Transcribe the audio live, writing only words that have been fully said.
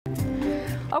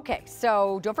Okay,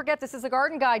 so don't forget this is a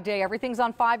garden guide day. Everything's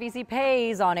on 5 Easy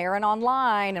Pays on air and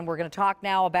online, and we're going to talk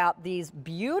now about these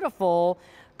beautiful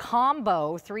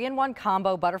combo, 3-in-1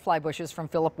 combo butterfly bushes from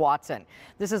Phillip Watson.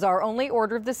 This is our only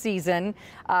order of the season.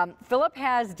 Phillip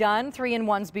has done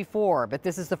 3-in-1s before, but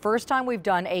this is the first time we've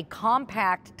done a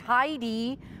compact,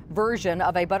 tidy version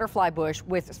of a butterfly bush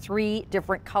with 3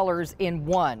 different colors in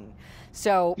one.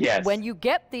 So Yes. when you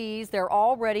get these, they're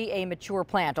already a mature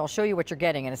plant. I'll show you what you're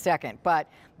getting in a second, but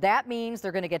that means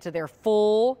they're going to get to their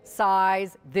full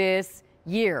size this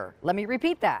year. Let me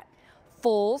repeat that.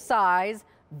 Full size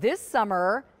this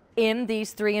summer in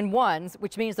these 3-in-1s,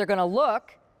 which means they're going to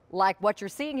look like what you're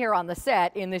seeing here on the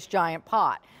set in this giant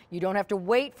pot. You don't have to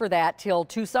wait for that till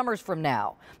 2 summers from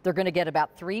now. They're going to get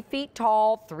about 3 feet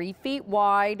tall, 3 feet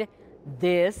wide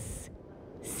this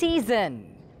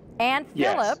season. And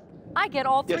Yes. Phillip, I get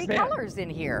all 3 Yes, ma'am. colors in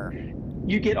here.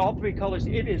 You get all 3 colors.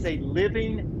 It is a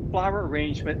living flower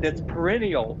arrangement that's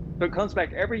perennial. So it comes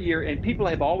back every year, and people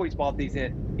have always bought these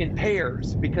in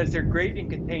pairs because they're great in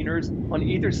containers on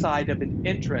either side of an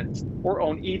entrance or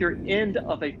on either end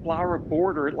of a flower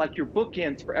border, like your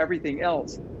bookends for everything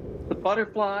else. The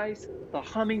butterflies, the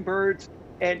hummingbirds,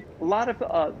 and a lot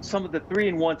of some of the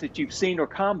 3-in-1s that you've seen or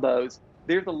combos,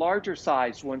 they're the larger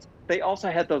sized ones. They also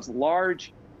have those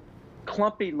large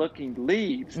clumpy looking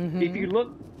leaves. If you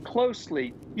look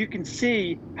closely, you can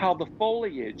see how the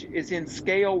foliage is in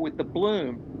scale with the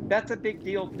bloom. That's a big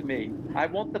deal to me. I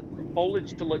want the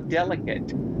foliage to look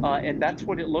delicate, and that's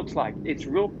what it looks like. It's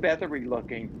real feathery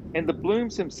looking, and the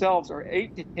blooms themselves are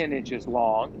 8 to 10 inches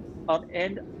long,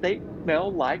 and they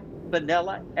smell like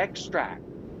vanilla extract.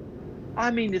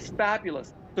 I mean, it's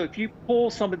fabulous. So if you pull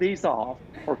some of these off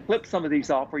or clip some of these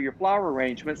off for your flower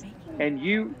arrangements and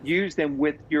you use them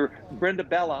with your Brenda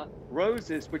Bella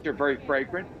roses, which are very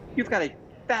fragrant, you've got a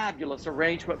fabulous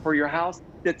arrangement for your house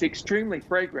that's extremely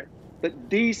fragrant. But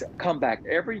these come back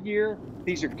every year.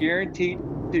 These are guaranteed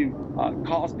to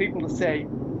cause people to say,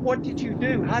 what did you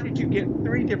do? How did you get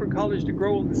 3 different colors to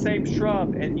grow on the same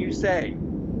shrub? And you say,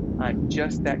 I'm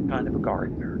just that kind of a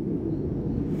gardener.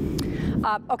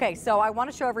 Okay, so I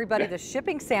want to show everybody the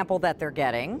shipping sample that they're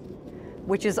getting,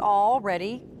 which is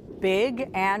already big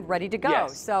and ready to go.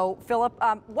 Yes. So, Phillip,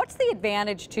 what's the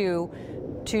advantage to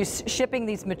shipping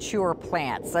these mature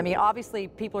plants? I mean, obviously,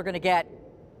 people are going to get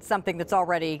something that's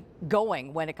already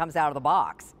going when it comes out of the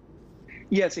box.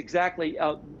 Yes, exactly.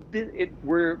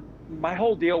 My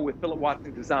whole deal with Phillip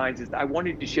Watson Designs is I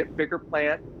wanted to ship bigger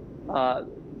plant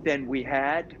than we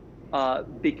had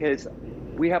because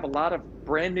we have a lot of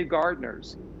brand new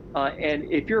gardeners.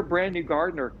 And if you're a brand new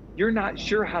gardener, you're not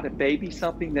sure how to baby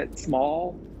something that's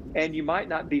small and you might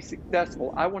not be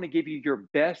successful. I want to give you your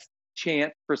best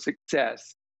chance for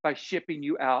success by shipping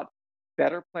you out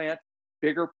better plants,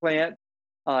 bigger plants,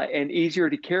 and easier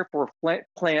to care for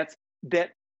plants that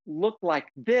look like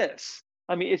this.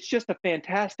 I mean, it's just a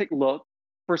fantastic look.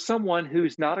 For someone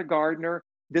who's not a gardener,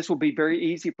 this will be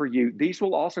very easy for you. These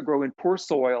will also grow in poor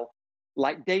soil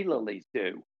like daylilies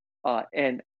do.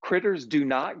 And critters do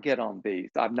not get on these.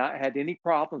 I've not had any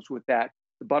problems with that.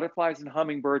 The butterflies and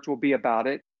hummingbirds will be about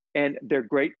it, and they're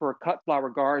great for a cut flower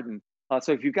garden.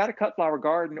 So if you've got a cut flower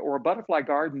garden or a butterfly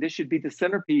garden, this should be the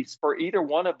centerpiece for either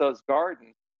one of those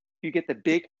gardens. You get the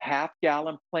big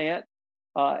half-gallon plant.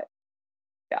 I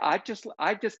just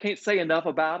can't say enough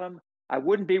about them. I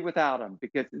wouldn't be without them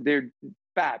because they're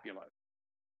fabulous.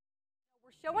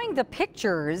 We're showing the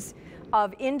pictures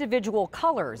of individual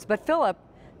colors, but Phillip,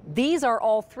 these are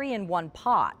all 3-in-1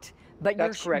 pot. But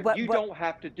that's correct. You don't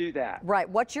have to do that. Right.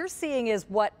 What you're seeing is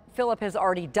what Phillip has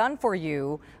already done for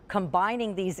you,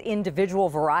 combining these individual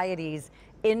varieties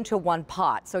into one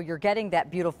pot. So you're getting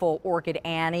that beautiful Orchid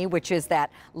Annie, which is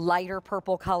that lighter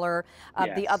purple color.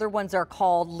 Yes. The other ones are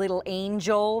called Little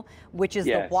Angel, which is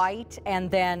the white,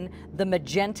 and then the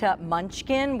magenta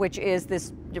Munchkin, which is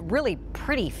this really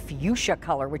pretty fuchsia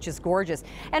color, which is gorgeous.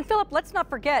 And Phillip, let's not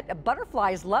forget,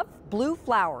 butterflies love blue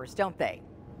flowers, don't they?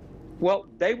 Well,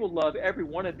 they will love every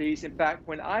one of these. In fact,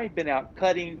 when I've been out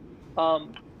cutting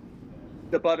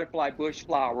the butterfly bush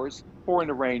flowers for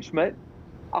an arrangement,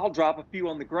 I'll drop a few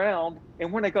on the ground,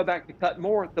 and when I go back to cut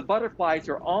more, the butterflies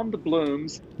are on the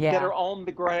blooms that are on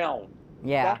the ground.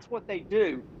 That's what they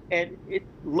do. And it's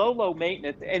low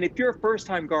maintenance. And if you're a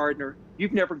first-time gardener,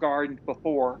 you've never gardened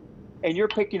before, and you're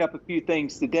picking up a few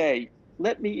things today,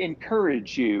 let me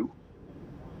encourage you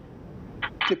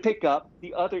to pick up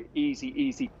the other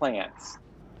easy plants.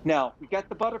 Now, we got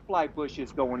the butterfly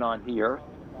bushes going on here,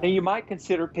 and you might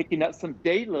consider picking up some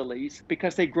daylilies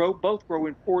because they both grow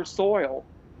in poor soil.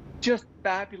 Just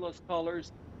fabulous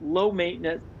colors, low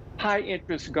maintenance, high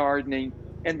interest gardening,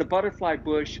 and the butterfly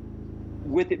bush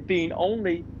with it being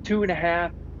only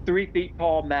 2.5, 3 feet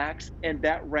tall max, and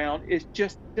that round is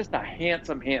just a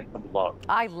handsome look.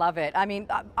 I love it. I mean,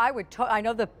 I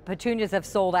know the petunias have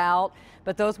sold out,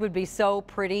 but those would be so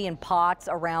pretty in pots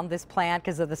around this plant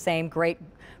because of the same great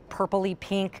purpley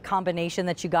pink combination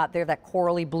that you got there, that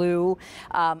corally blue.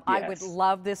 I would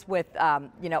love this with,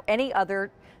 you know, any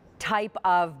other type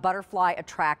of butterfly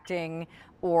attracting,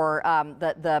 or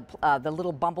the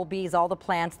little bumblebees, all the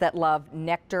plants that love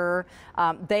nectar.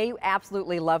 They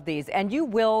absolutely love these. And you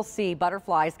will see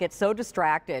butterflies get so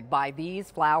distracted by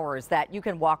these flowers that you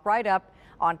can walk right up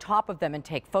on top of them and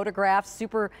take photographs,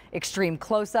 super extreme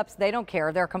close-ups. They don't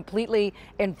care. They're completely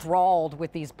enthralled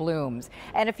with these blooms.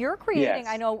 And if you're creating,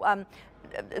 I know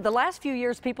the last few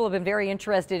years, people have been very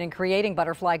interested in creating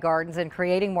butterfly gardens and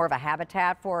creating more of a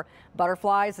habitat for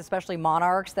butterflies, especially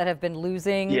monarchs that have been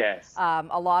losing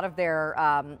a lot of their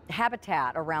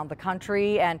habitat around the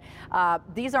country. And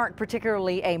these aren't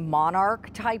particularly a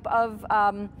monarch type of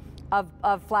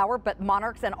flower, but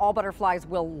monarchs and all butterflies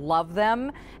will love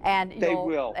them. And they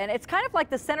will. And it's kind of like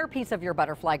the centerpiece of your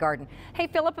butterfly garden. Hey,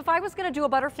 Philip, if I was going to do a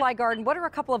butterfly garden, what are a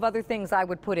couple of other things I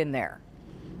would put in there?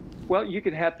 Well, you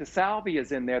could have the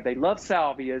salvias in there. They love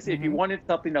salvias. If you wanted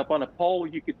something up on a pole,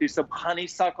 you could do some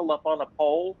honeysuckle up on a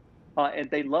pole, and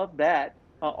they love that.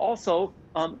 Also,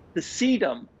 the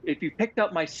sedum. If you picked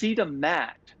up my sedum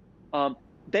mat,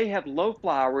 they have low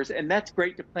flowers, and that's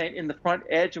great to plant in the front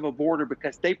edge of a border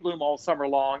because they bloom all summer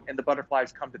long, and the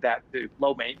butterflies come to that too.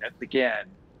 Low maintenance again.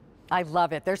 I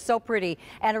love it. They're so pretty.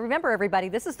 And remember, everybody,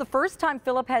 this is the first time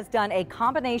Philip has done a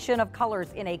combination of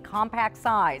colors in a compact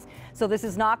size. So this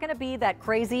is not going to be that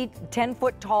crazy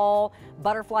 10-foot tall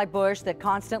butterfly bush that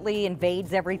constantly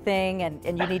invades everything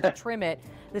and you need to trim it.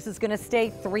 This is going to stay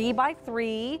 3 by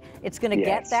 3. It's going to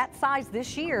get that size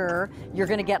this year. You're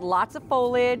going to get lots of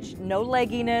foliage, no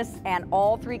legginess, and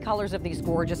all 3 colors of these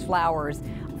gorgeous flowers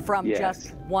from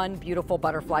just one beautiful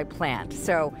butterfly plant.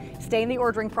 So stay in the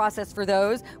ordering process for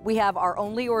those. We have our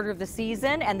only order of the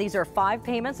season, and these are 5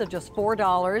 payments of just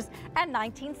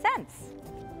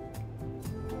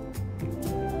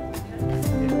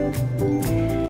 $4.19.